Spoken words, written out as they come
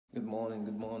Good morning,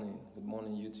 good morning, good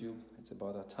morning, YouTube. It's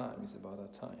about that time. It's about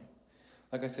that time.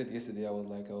 Like I said yesterday, I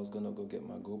was gonna go get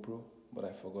my GoPro, but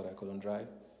I forgot I couldn't drive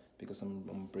because I'm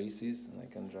on braces and I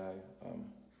can drive.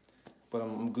 But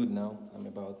I'm good now. I'm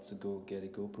about to go get a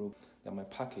GoPro. That my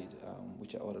package,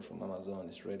 which I ordered from Amazon,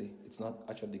 is ready. It's not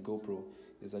actually the GoPro.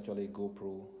 It's actually a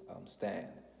GoPro stand.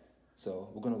 So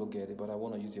we're gonna go get it. But I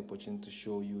want to use the opportunity to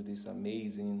show you this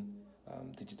amazing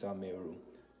digital mailroom.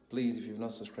 Please, if you've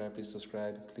not subscribed, please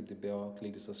subscribe, click the bell,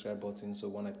 click the subscribe button, so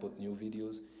when I put new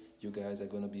videos, you guys are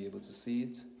going to be able to see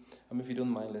it. If you don't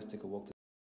mind, let's take a walk.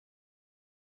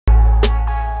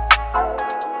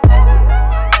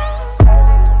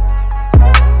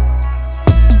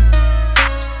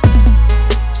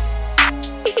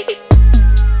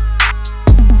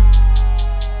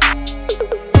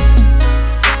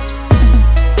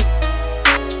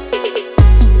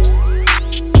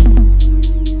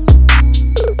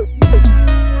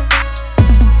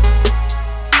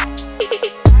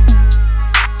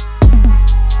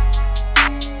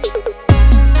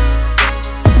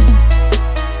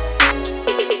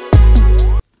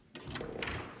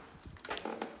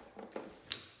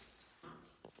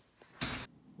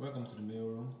 Welcome to the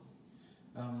mailroom.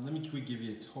 Let me quick give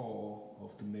you a tour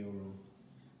of the mailroom.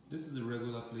 This is the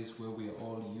regular place where we are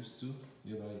all used to.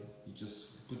 You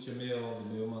just put your mail,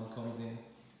 the mailman comes in,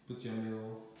 put your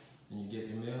mail, and you get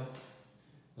your mail.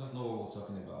 That's not what we're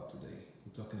talking about today.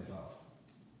 We're talking about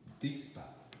this part.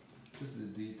 This is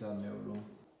the digital mailroom.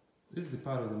 This is the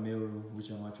part of the mailroom which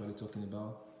I'm actually talking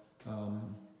about.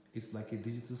 It's like a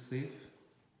digital safe.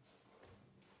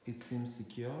 It seems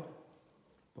secure,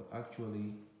 but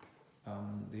actually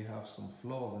they have some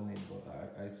flaws in it,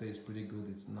 but I'd say it's pretty good.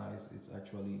 It's nice. It's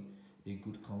actually a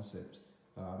good concept.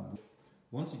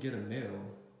 Once you get a mail,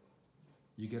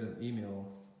 you get an email,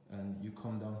 and you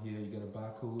come down here, you get a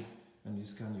barcode, and you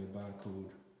scan your barcode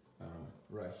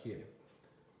right here.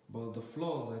 But the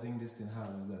flaws I think this thing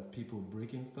has is that people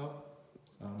breaking stuff.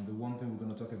 The one thing we're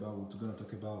going to talk about,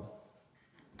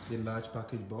 the large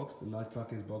package box. The large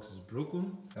package box is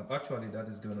broken. Actually, that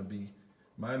is going to be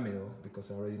my mail because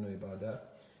I already know about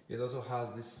that. It also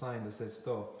has this sign that says,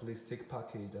 "Stop, please take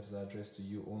package that is addressed to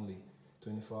you only.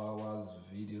 24 hours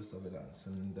video surveillance."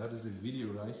 And that is the video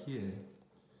right here,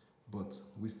 but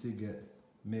we still get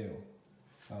mail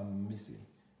missing.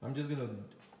 I'm just gonna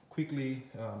quickly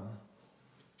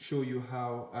show you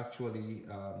how actually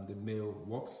the mail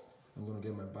works. I'm gonna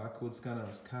get my barcode scanner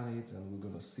and scan it, and we're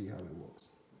gonna see how it works.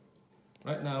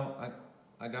 Right now,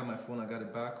 I got my phone, I got a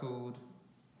barcode.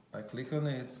 I click on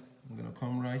it, I'm gonna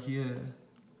come right here,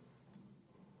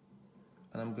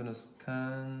 and I'm gonna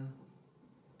scan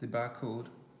the barcode.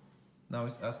 Now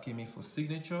it's asking me for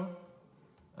signature.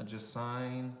 I just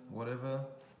sign, whatever.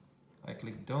 I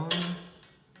click done,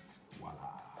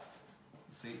 voila.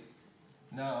 See,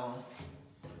 now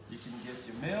you can get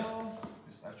your mail.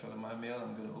 This is actually my mail,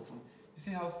 I'm gonna open. You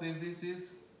see how safe this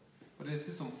is? But there's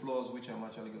still some flaws which I'm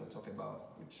actually gonna talk about,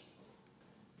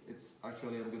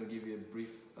 I'm gonna give you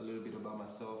a little bit about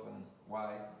myself and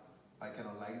why I kind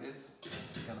of like this.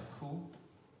 It's kind of cool,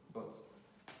 but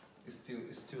it's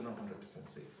still not 100%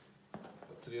 safe.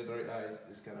 But to the other eyes,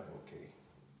 it's kind of okay.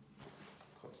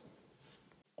 Cut.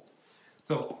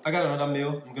 So I got another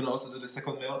mail. I'm gonna also do the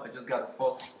second mail. I just got the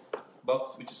first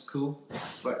box, which is cool.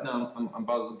 Right now, I'm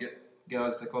about to get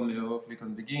out the second mail. Click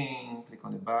on begin. Click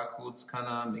on the barcode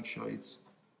scanner. Make sure it's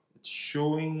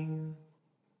showing.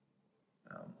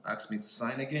 Ask me to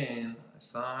sign again. I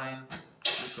sign,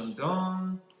 click on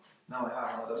done. Now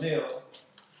I have another mail.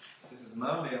 This is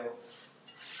my mail,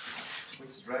 which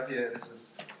is right here. This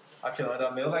is actually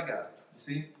another mail I got. You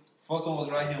see, first one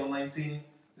was right here on 19.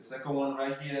 The second one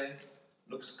right here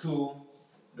looks cool,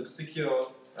 looks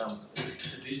secure.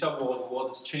 The digital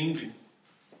world is changing,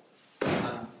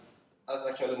 and that's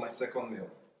actually my second mail.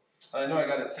 And I know I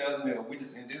got a third mail, which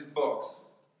is in this box.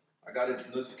 I got a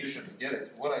notification to get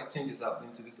it. What I think is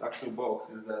happening to this actual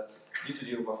box is that due to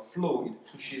the overflow, it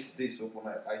pushes this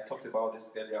open. I talked about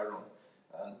this earlier on,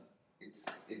 and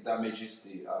it damages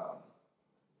the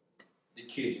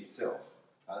cage itself.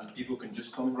 And people can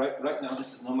just come right now.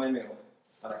 This is not my mail,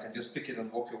 and I can just pick it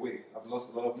and walk away. I've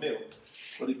lost a lot of mail.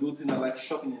 But the good thing I like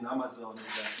shopping in Amazon is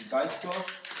that you buy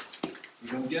stuff,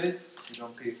 you don't get it, you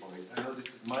don't pay for it. I know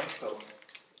this is my stuff,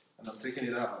 and I'm taking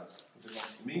it out. It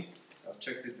belongs to me. I've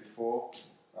checked it before,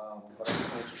 but I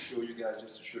just wanted to show you guys,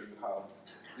 just to show you how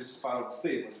this is part of the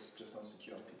sale, but it's just not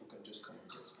secure. People can just come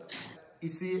and get stuff. You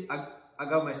see, I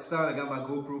got my stand, I got my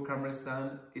GoPro camera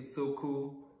stand. It's so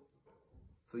cool.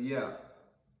 So yeah,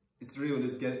 it's real.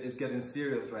 It's getting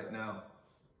serious right now.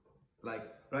 Like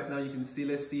right now, you can see.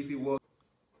 Let's see if it works.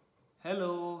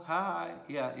 Hello, hi.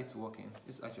 Yeah, it's working.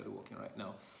 It's actually working right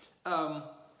now.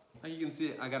 As you can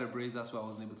see, I got a brace. That's why I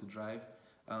wasn't able to drive.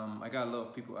 I got a lot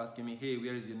of people asking me, hey,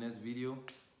 where is your next video?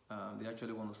 They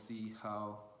actually want to see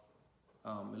how,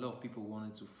 a lot of people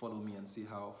wanted to follow me and see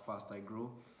how fast I grow.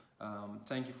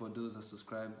 Thank you for those that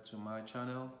subscribe to my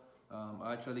channel.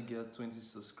 I actually get 20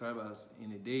 subscribers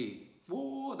in a day.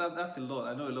 Whoa, that's a lot.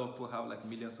 I know a lot of people have like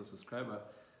millions of subscribers,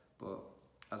 but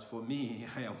as for me,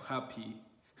 I am happy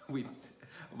with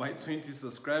my 20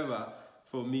 subscriber.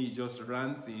 For me, just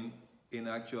ranting in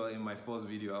my first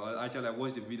video. I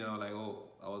watched the video and I was like, oh,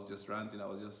 I was just ranting. I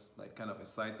was just like kind of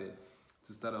excited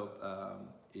to start up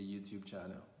a YouTube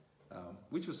channel,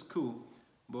 which was cool.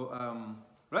 But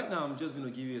right now, I'm just going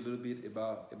to give you a little bit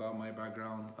about my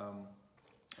background.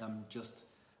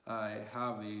 I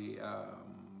have a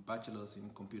bachelor's in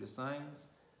computer science,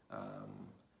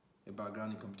 a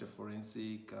background in computer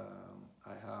forensic.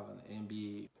 I have an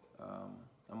MBA.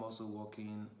 I'm also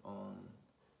working on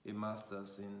a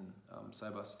master's in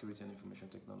cybersecurity and information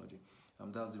technology.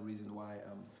 That's the reason why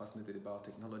I'm fascinated about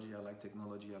technology. I like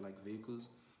technology. I like vehicles.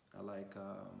 I like,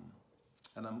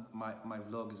 my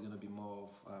vlog is going to be more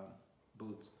of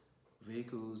both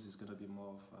vehicles. It's going to be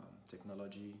more of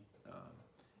technology.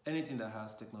 Anything that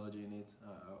has technology in it,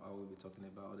 I will be talking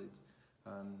about it,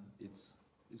 and it's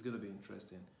going to be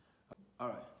interesting. All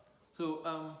right.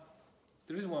 So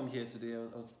the reason why I'm here today,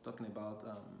 I was talking about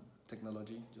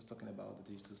technology, just talking about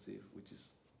the digital safe, which is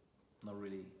not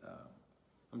really.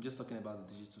 I'm just talking about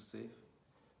the digital safe,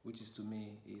 which is to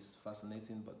me is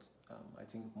fascinating. But I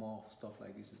think more of stuff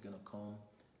like this is gonna come,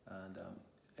 and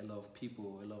a lot of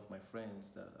people, a lot of my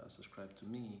friends that are subscribed to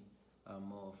me are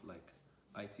more of like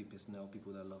IT personnel,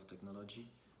 people that love technology.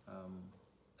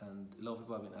 And a lot of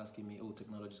people have been asking me, oh,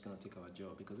 technology is going to take our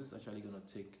job, because this is actually going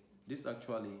to take,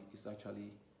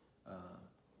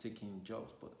 taking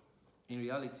jobs, but in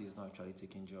reality, it's not actually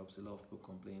taking jobs. A lot of people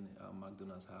complain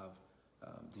McDonald's have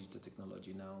digital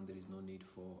technology now, and there is no need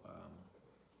for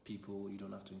people, you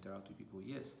don't have to interact with people.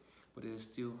 Yes, but there is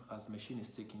still, as machine is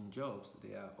taking jobs,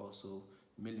 there are also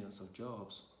millions of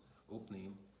jobs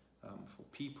opening for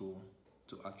people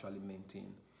to actually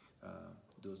maintain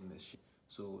those machines.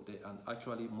 So and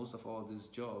actually most of all these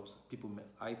jobs,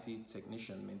 IT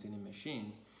technician maintaining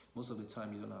machines, most of the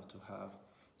time you don't have to have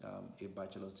a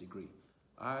bachelor's degree.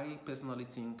 I personally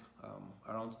think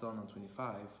around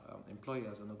 2025,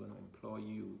 employers are not going to employ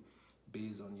you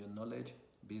based on your knowledge,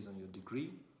 based on your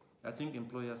degree. I think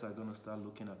employers are going to start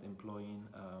looking at employing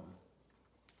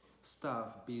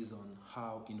staff based on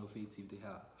how innovative they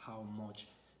are, how much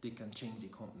they can change the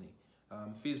company.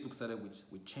 Facebook started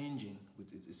with changing,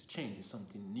 it's a change, it's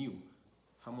something new.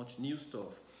 How much new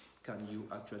stuff can you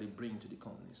actually bring to the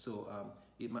company? So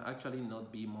it might actually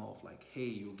not be more of like, hey,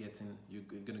 you're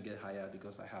gonna get hired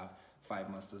because I have 5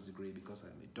 master's degree, because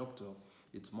I'm a doctor.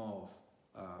 It's more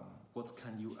of what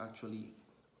can you actually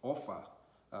offer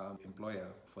employer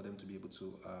for them to be able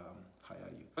to hire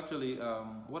you. Actually,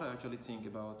 what I actually think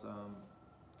about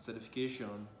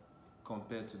certification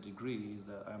compared to degree is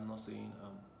that I'm not saying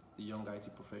the young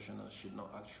IT professionals should not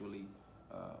actually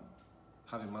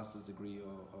have a master's degree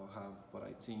or have what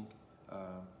I think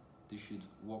they should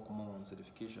work more on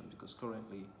certification, because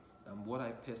currently what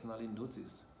I personally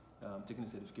noticed taking a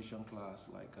certification class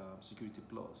like Security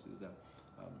Plus is that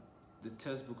the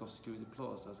textbook of Security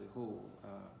Plus as a whole,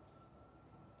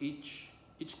 each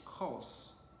course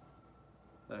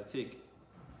that I take,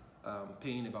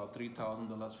 paying about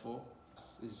 $3,000 for,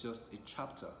 is just a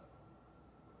chapter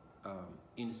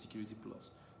in the Security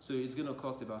Plus. So it's going to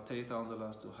cost about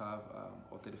 $30,000 to have,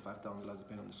 or $35,000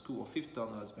 depending on the school, or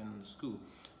 $50,000 depending on the school,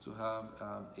 to have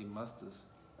a master's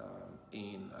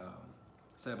in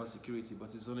cybersecurity.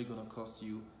 But it's only going to cost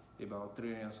you about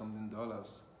 $300 and something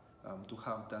to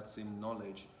have that same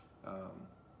knowledge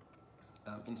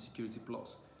in Security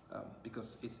Plus.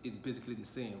 Because it's basically the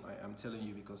same. I'm telling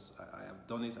you, because I have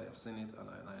done it, I have seen it, and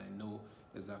I know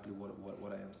exactly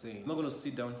what I am saying. I'm not going to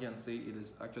sit down here and say it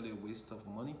is actually a waste of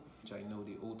money, which I know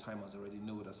the old timers already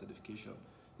know that certification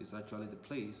is actually the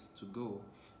place to go.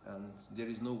 And there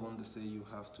is no one to say you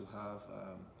have to have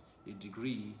a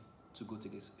degree to go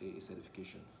take a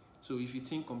certification. So if you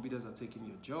think computers are taking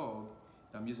your job,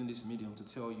 I'm using this medium to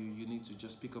tell you, you need to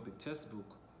just pick up a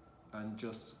textbook and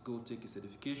just go take a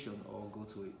certification, or go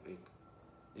to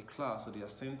a class. So there are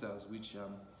centers which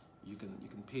you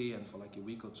can pay, and for like a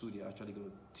week or two they're actually going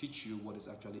to teach you what it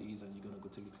actually is, and you're going to go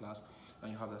take a class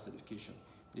and you have that certification.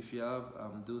 If you have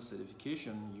those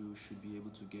certification, you should be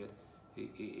able to get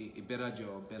a better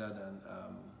job, better than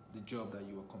the job that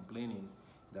you are complaining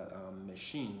that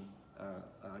machine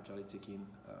are actually taking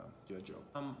your job.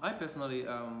 I personally,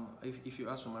 if you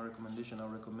ask for my recommendation, I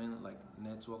recommend like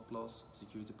Network Plus,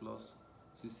 Security Plus,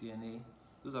 CCNA.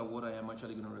 Those are what I am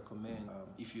actually going to recommend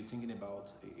if you're thinking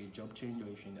about a job change or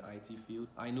if you're in the IT field.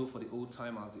 I know for the old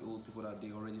timers, the old people, that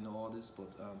they already know all this,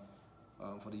 but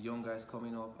for the young guys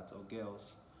coming up or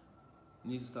girls,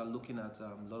 need to start looking at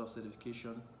a lot of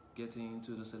certification, getting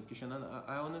into the certification. And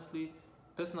I honestly,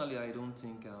 personally, I don't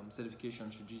think certification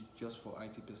should be just for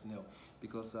IT personnel,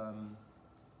 because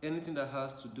anything that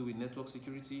has to do with network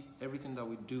security, everything that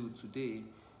we do today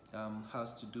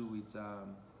has to do with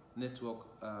network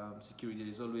security.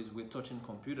 There's always, we're touching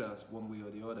computers one way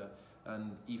or the other,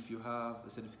 and if you have a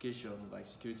certification like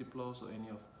Security Plus or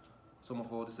some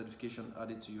of all the certification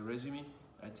added to your resume,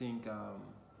 I think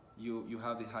you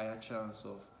have the higher chance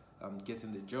of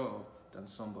getting the job than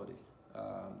someone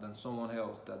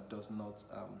else that does not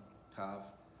have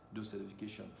those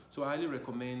certification. So I highly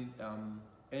recommend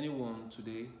anyone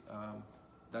today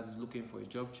that is looking for a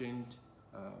job change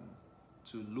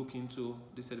to look into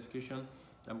this certification.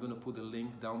 I'm going to put the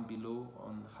link down below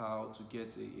on how to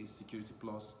get a Security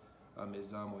Plus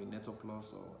exam, or a Network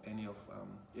Plus, or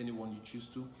anyone you choose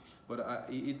to. But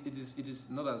it is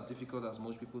not as difficult as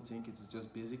most people think. It is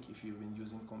just basic. If you've been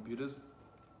using computers,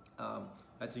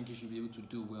 I think you should be able to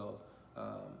do well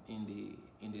in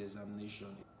the examination.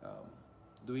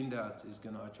 Doing that is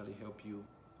going to actually help you.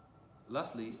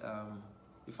 Lastly,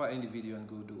 if I end the video and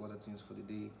go do other things for the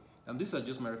day, these are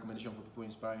just my recommendation for people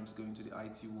inspiring to go into the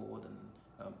IT world,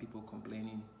 and people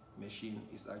complaining machine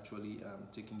is actually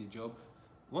taking the job.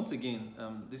 Once again,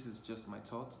 this is just my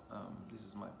thought. This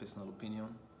is my personal opinion.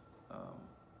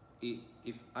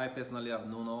 If I personally have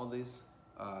known all this,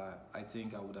 I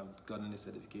think I would have gotten a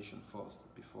certification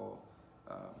first before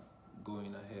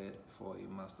going ahead for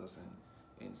a master's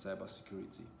in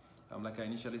cybersecurity. Like I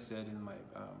initially said in my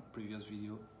previous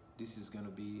video, this is going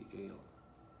to be a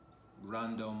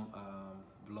random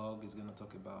vlog. It's going to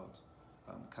talk about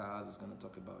cars. It's going to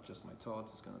talk about just my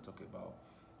thoughts. It's going to talk about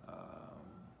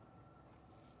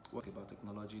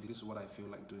technology. This is what I feel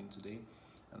like doing today,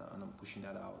 and I'm pushing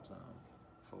that out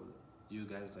for you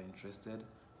guys that are interested.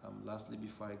 Lastly,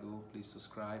 before I go, please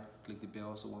subscribe, click the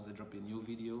bell, so once I drop a new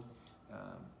video,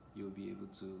 you'll be able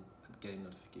to get a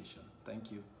notification.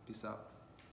 Thank you. Peace out.